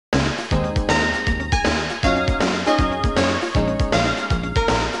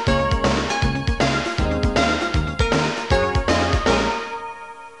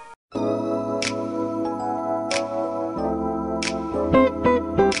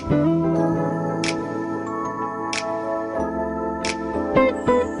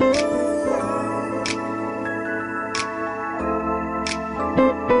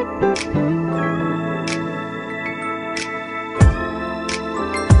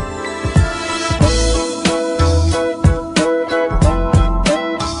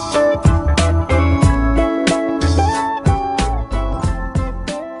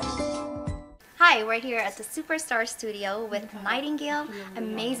Superstar Studio with Nightingale,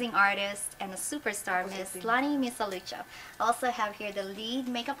 amazing artist, and a superstar, Miss Lani Misalucha. I also have here the lead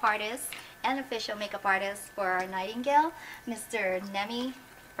makeup artist and official makeup artist for our Nightingale, Mr. Nemi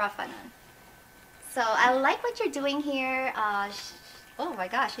Rafanan. So I like what you're doing here. Oh my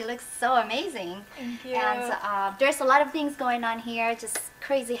gosh, you look so amazing. Thank you. And there's a lot of things going on here, just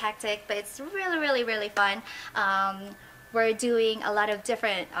crazy hectic, but it's really fun. We're doing a lot of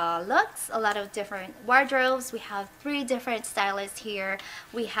different looks, a lot of different wardrobes. We have 3 different stylists here.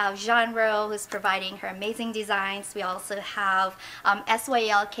 We have Genre, who's providing her amazing designs. We also have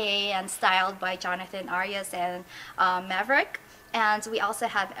SYLK and styled by Jonathan Arias and Maverick. And we also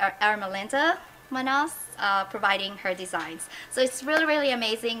have Ermelinda Manos providing her designs. So it's really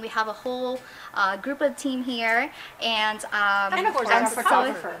amazing. We have a whole group of team here, and of course, our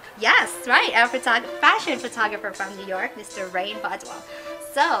photographer. Yes, right, our fashion photographer from New York, Mr. Rain Bodwell.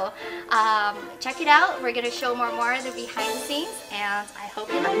 So check it out. We're gonna show more of the behind the scenes, and I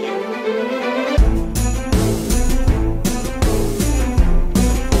hope you like it.